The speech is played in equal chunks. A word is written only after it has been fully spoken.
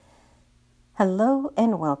Hello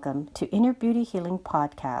and welcome to Inner Beauty Healing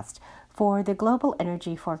Podcast for the Global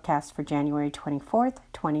Energy Forecast for January 24th,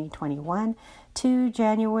 2021 to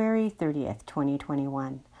January 30th,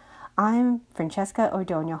 2021. I'm Francesca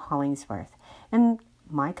Ordonio Hollingsworth and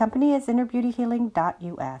my company is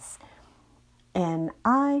innerbeautyhealing.us, and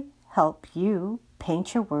I help you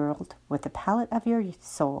paint your world with the palette of your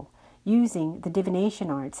soul using the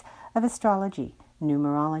divination arts of astrology,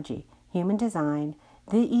 numerology, human design,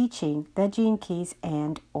 the I Ching, the Gene Keys,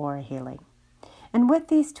 and aura healing. And with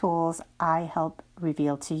these tools, I help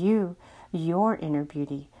reveal to you your inner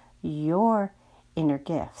beauty, your inner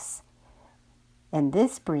gifts. And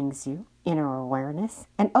this brings you inner awareness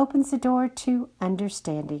and opens the door to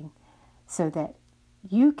understanding so that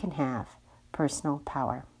you can have personal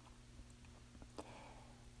power.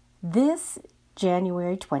 This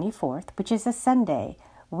January 24th, which is a Sunday,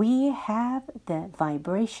 we have the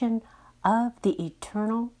vibration of the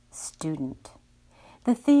eternal student.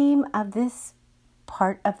 The theme of this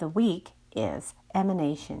part of the week is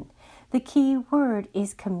emanation. The key word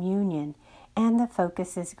is communion, and the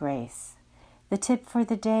focus is grace. The tip for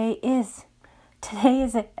the day is, today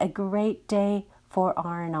is a great day for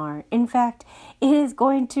R&R. In fact, it is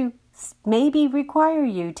going to maybe require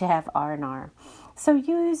you to have R&R. So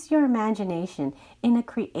use your imagination in a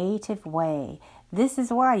creative way. This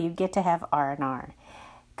is why you get to have R&R.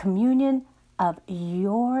 Communion of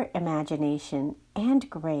your imagination and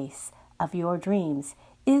grace of your dreams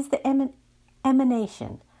is the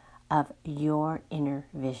emanation of your inner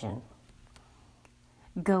vision.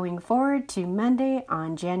 Going forward to Monday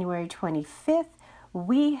on January 25th,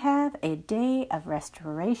 we have a day of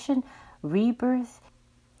restoration, rebirth.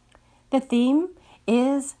 The theme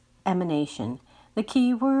is emanation. The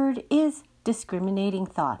key word is discriminating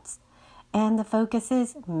thoughts, and the focus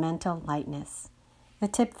is mental lightness. The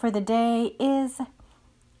tip for the day is,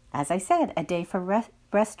 as I said, a day for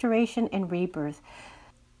restoration and rebirth.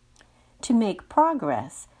 To make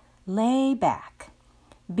progress, lay back,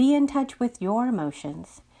 be in touch with your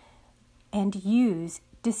emotions, and use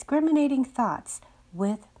discriminating thoughts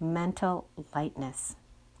with mental lightness,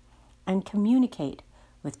 and communicate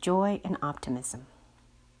with joy and optimism.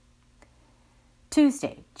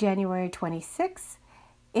 Tuesday, January 26th,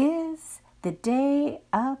 is the day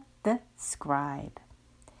of the scribe.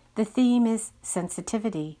 The theme is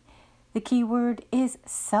sensitivity. The key word is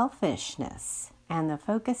selfishness, and the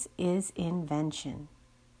focus is invention.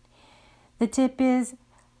 The tip is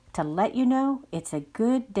to let you know it's a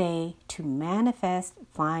good day to manifest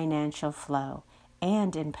financial flow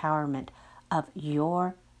and empowerment of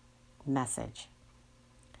your message.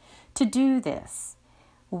 To do this,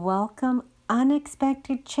 welcome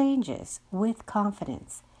unexpected changes with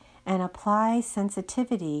confidence and apply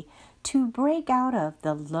sensitivity to break out of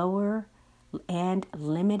the lower and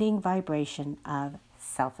limiting vibration of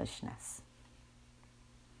selfishness.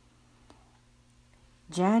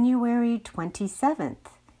 January 27th,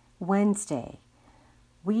 Wednesday,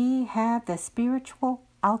 we have the spiritual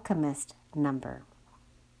alchemist number.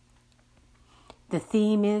 The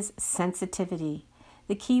theme is sensitivity.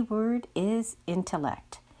 The key word is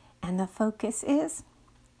intellect, and the focus is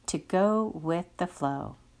to go with the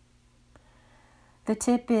flow. The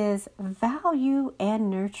tip is value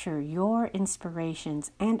and nurture your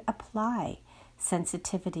inspirations and apply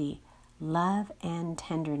sensitivity, love, and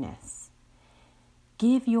tenderness.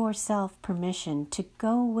 Give yourself permission to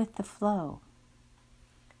go with the flow.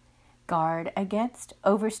 Guard against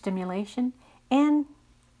overstimulation and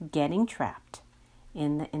getting trapped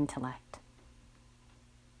in the intellect.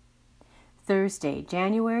 Thursday,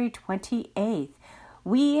 January 28th,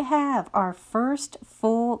 we have our first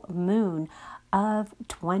full moon of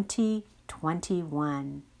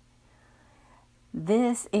 2021.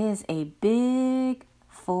 This is a big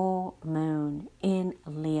full moon in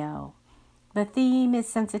Leo. The theme is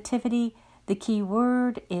sensitivity, the key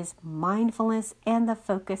word is mindfulness, and the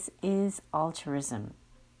focus is altruism.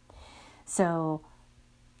 So,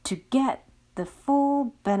 to get the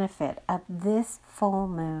full benefit of this full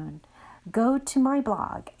moon, go to my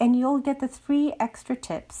blog and you'll get the 3 extra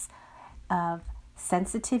tips of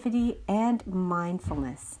sensitivity and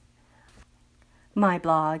mindfulness. My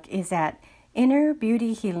blog is at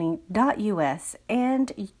innerbeautyhealing.us,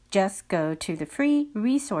 and just go to the free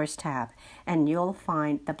resource tab and you'll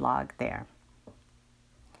find the blog there.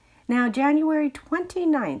 Now, January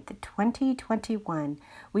 29th, 2021,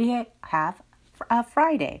 we have a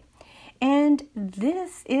Friday, and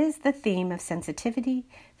this is the theme of sensitivity.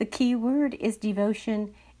 The key word is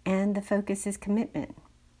devotion, and the focus is commitment.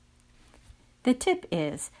 The tip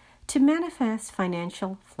is to manifest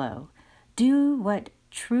financial flow. Do what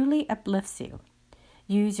truly uplifts you.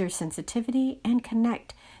 Use your sensitivity and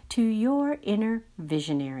connect to your inner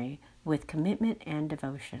visionary with commitment and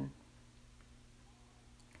devotion.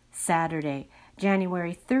 Saturday,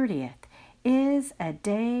 January 30th, is a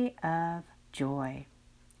day of joy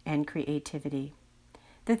and creativity.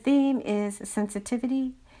 The theme is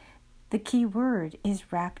sensitivity. The key word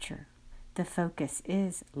is rapture. The focus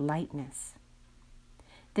is lightness.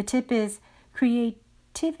 The tip is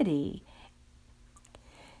creativity.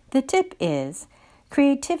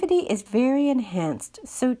 Creativity is very enhanced,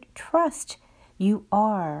 so trust you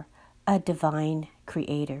are a divine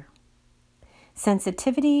creator.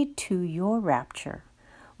 Sensitivity to your rapture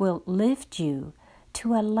will lift you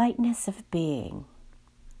to a lightness of being.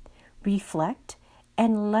 Reflect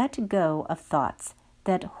and let go of thoughts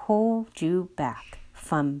that hold you back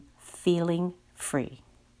from feeling free.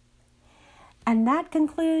 And that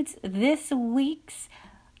concludes this week's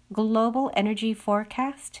Global Energy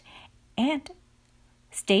Forecast, and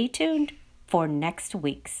stay tuned for next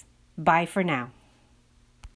week's. Bye for now.